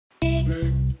What's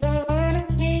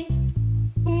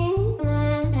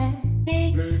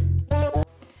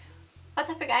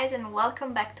up you guys, and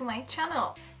welcome back to my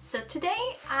channel. So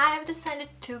today I've decided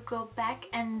to go back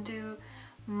and do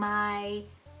my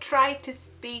try to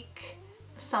speak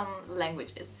some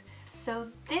languages. So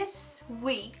this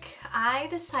week I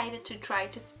decided to try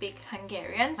to speak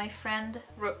Hungarian. My friend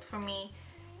wrote for me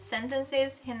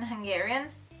sentences in Hungarian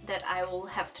that I will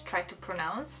have to try to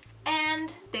pronounce,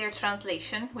 and their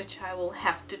translation, which I will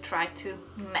have to try to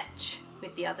match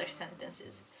with the other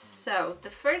sentences. So the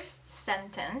first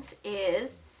sentence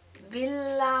is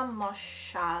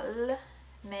Villamossal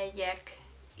megyek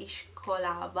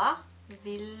iskolába.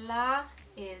 Villa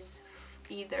is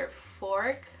either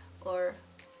fork or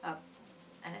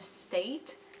an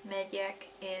estate. Megyek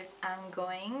is I'm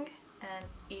going, and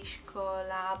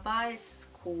iskolába is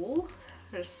school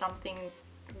or something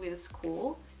with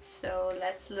school. So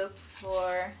let's look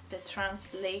for the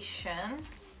translation,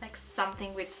 like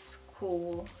something with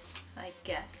school, I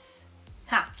guess.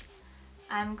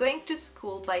 I'm going to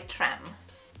school by tram.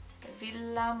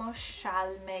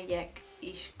 Villamossal megyek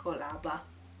iskolába,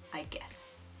 I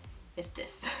guess, is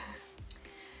this.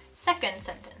 Second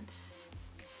sentence.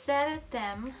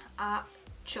 Szeretem a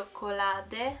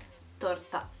csokoládé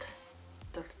tortát.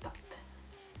 Tortát.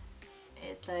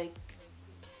 It's like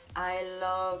I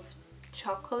love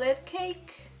chocolate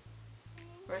cake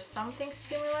or something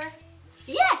similar.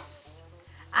 Yes!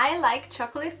 I like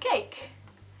chocolate cake.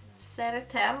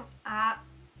 Szeretem a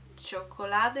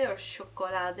csokoládé or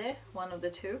chocolade, one of the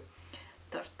two,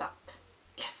 tortát.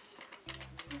 Yes!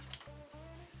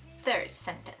 Third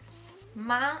sentence.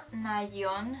 Ma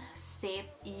nagyon szép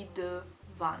idő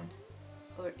van.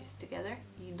 Or is together?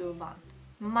 Idő van.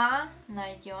 Ma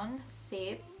nagyon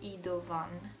szép idő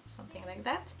van. Something like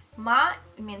that. Ma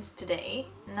means today.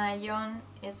 Nagyon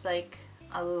is like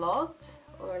a lot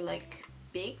or like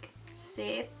big.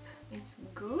 Szép is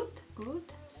good,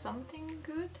 good, something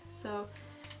good. So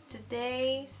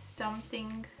today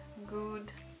something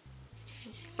good,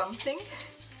 something.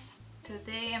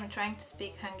 Today I'm trying to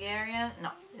speak Hungarian.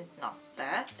 No, it's not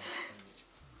that.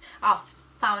 Oh,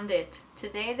 found it.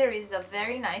 Today there is a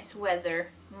very nice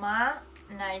weather. Ma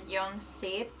nagyon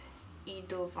szép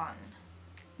idő van.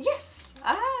 Yes!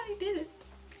 I did it!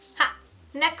 Ha!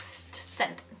 Next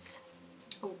sentence.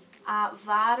 Oh. A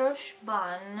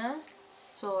városban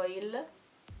soil.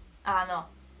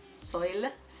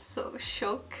 Soil. So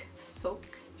sok.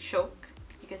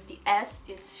 Because the S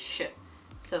is sh.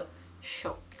 So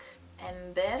sok.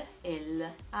 Ember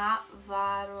él. A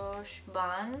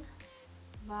városban.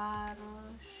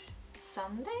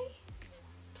 Sunday?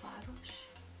 Város?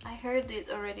 I heard it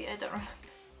already, I don't remember.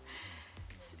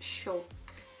 Sok.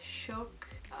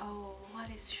 Oh, what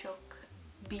is sok?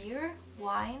 Beer?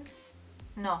 Wine?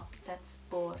 No, that's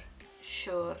bor.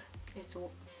 Sure is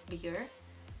beer.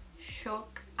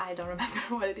 Sok, I don't remember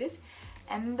what it is.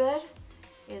 Ember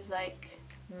is like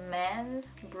man,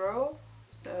 bro.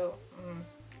 So,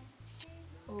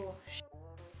 oh,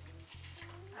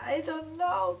 I don't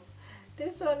know.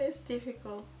 This one is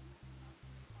difficult.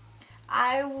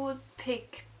 I would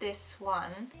pick this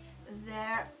one.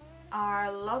 There are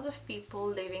a lot of people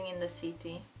living in the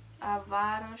city. A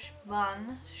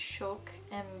városban sok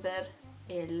ember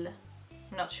él.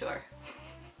 Not sure.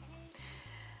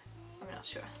 I'm not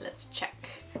sure. Let's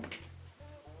check.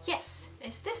 Yes,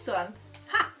 it's this one.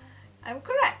 Ha! I'm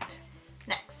correct.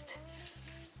 Next.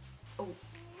 Oh,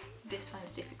 this one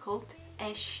is difficult.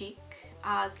 Esik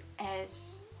az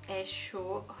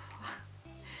eső.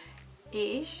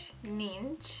 És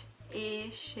nincs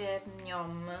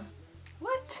esernyom.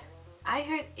 What? I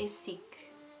heard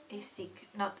esik. Esik,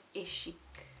 not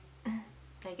esik.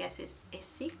 I guess it's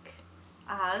esik.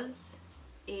 As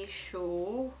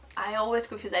eső. I always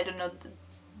confuse. I don't know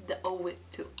the O with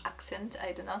two accent.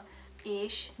 I don't know.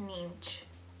 És nincs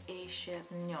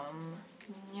esernyom.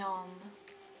 Nyom.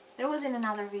 There was in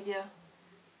another video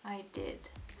I did.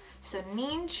 So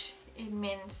nincs, it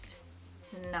means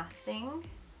nothing,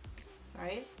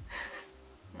 right?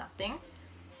 Nothing.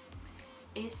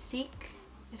 Esik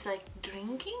is like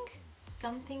drinking,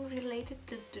 something related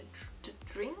to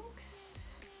drinks.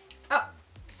 Oh,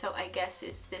 so I guess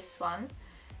it's this one.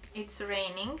 It's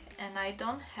raining and I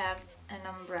don't have an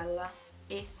umbrella.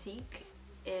 Esik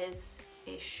is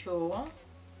eső,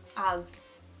 az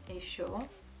eső,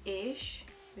 és,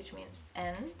 which means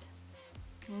and,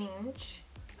 nincs.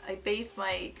 I base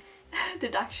my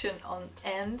deduction on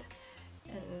and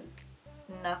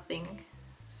nothing.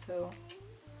 So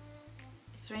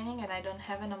it's raining and I don't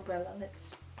have an umbrella.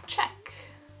 Let's check.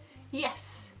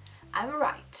 Yes, I'm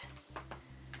right.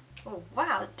 Oh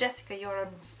wow, Jessica, you're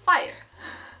on fire.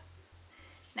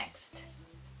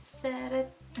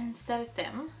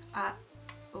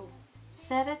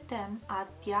 Szeretem a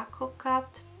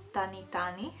diákokat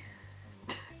tanítani.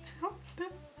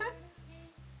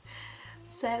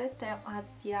 Szeretem a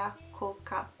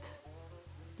diákokat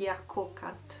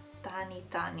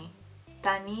tanítani.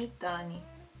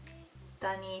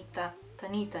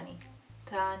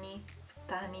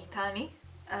 Tanítani.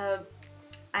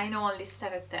 I know only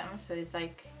szeretem, so it's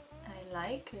like I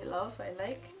like, I love, I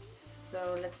like.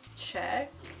 So let's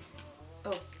check.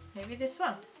 Oh, maybe this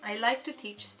one. I like to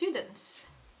teach students.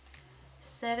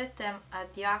 Szeretem a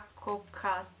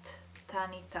diákokat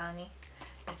tanítani.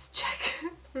 Let's check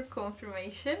for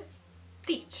confirmation.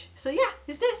 Teach. So yeah,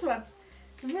 it's this one.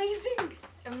 Amazing!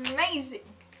 Amazing!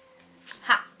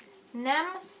 Ha!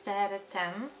 Nem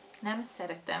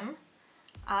szeretem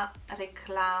a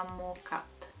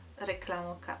reklámokat.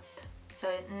 So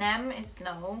nem is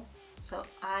no. So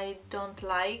I don't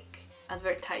like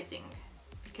advertising.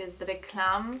 Because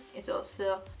reclam is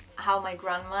also how my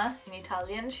grandma in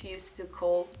Italian, she used to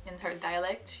call, in her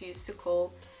dialect, she used to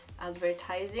call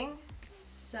advertising.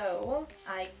 So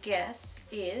I guess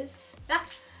is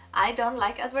I don't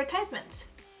like advertisements.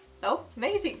 Oh,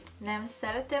 amazing! Nem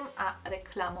szeretem a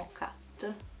reklámokat.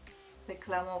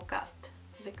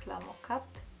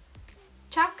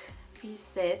 Csak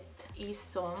vizet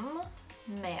iszom,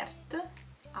 mert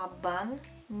abban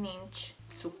nincs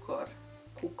cukor.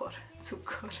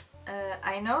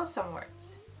 I know some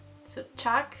words. So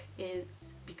csak is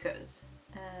because.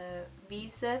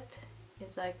 Vizet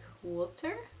is like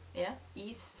water. Yeah.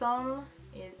 Iszom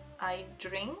is I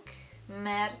drink.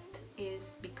 Mert is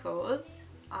because.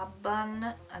 Abban,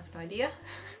 I have no idea.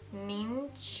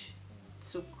 Nincs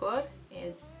cukor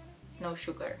is no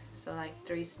sugar. So like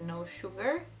there is no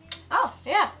sugar. Oh,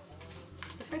 yeah.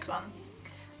 The first one.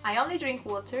 I only drink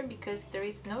water because there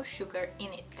is no sugar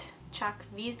in it. Csak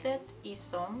vizet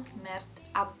iszom, mert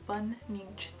abban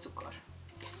nincs cukor.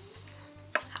 Yes.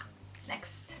 Ha.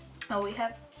 Next. Oh, we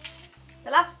have the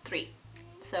last three.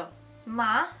 So,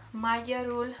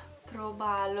 magyarul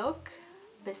próbálok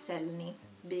beszélni.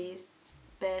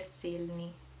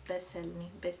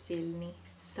 Beszélni.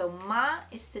 So, ma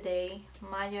is today,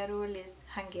 magyarul is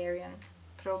Hungarian.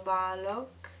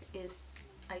 Próbálok is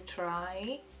I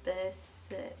try.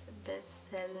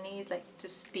 Beszélni is like to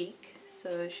speak. So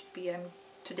it should be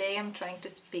today I'm trying to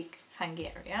speak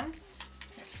Hungarian.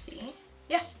 Let's see.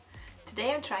 Yeah.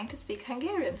 Today I'm trying to speak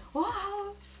Hungarian.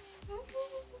 Wow!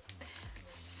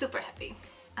 Super happy.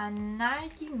 A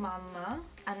nagy mamam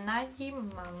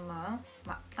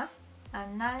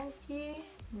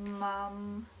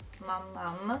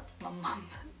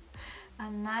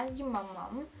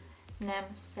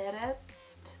nem szeret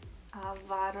a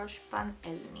városban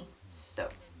élni. So,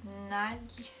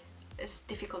 nagy, it's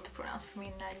difficult to pronounce for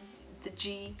me, nagy, the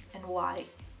G and Y,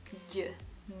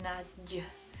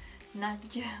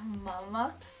 nagy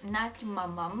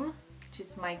mamam, which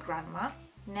is my grandma,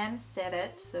 nem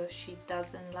szeret, so she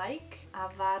doesn't like,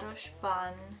 a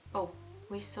városban, oh,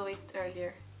 we saw it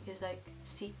earlier, is like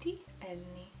city,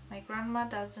 élni. My grandma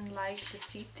doesn't like the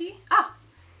city.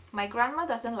 My grandma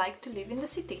doesn't like to live in the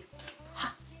city.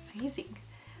 Ha, amazing.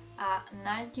 A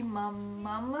nagy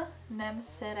mamam nem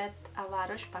szeret a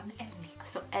városban élni.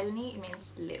 So élni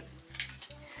means live.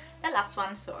 The last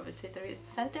one, so obviously there is the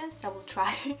sentence. I will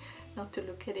try not to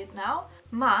look at it now.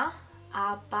 Ma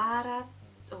a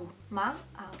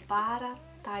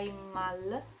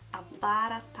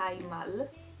bárataimal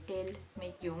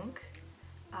elmegyünk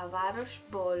a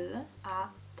városból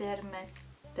a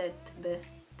természetbe,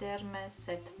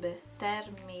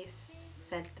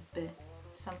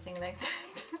 something like that.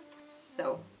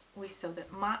 So we saw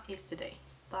that ma is today.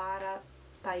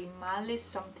 Barataimal is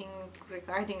something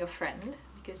regarding a friend,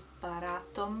 because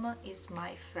baratom is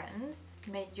my friend.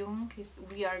 Megyünk is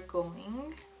we are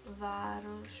going.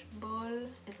 Városból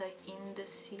is like in the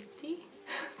city.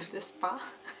 To the spa.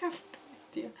 I have no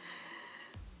idea.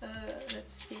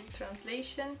 Let's see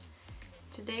translation.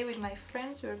 Today with my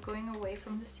friends we're going away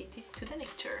from the city to the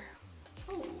nature.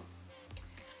 Oh.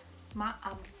 Ma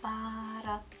a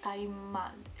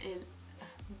barataimal,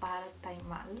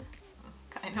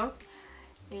 kind of.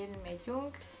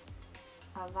 Elmegyünk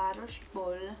a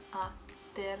városból a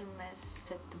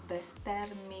természetbe,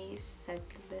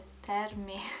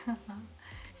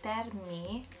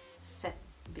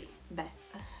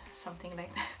 something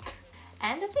like that.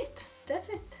 And that's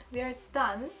it. We are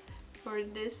done for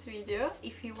this video.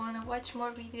 If you want to watch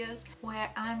more videos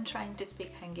where I'm trying to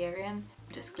speak Hungarian,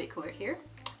 just click over here.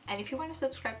 And if you want to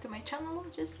subscribe to my channel,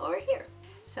 just over here.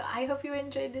 So I hope you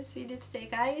enjoyed this video today,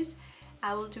 guys.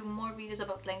 I will do more videos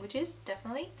about languages,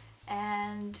 definitely.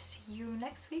 And see you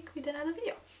next week with another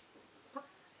video.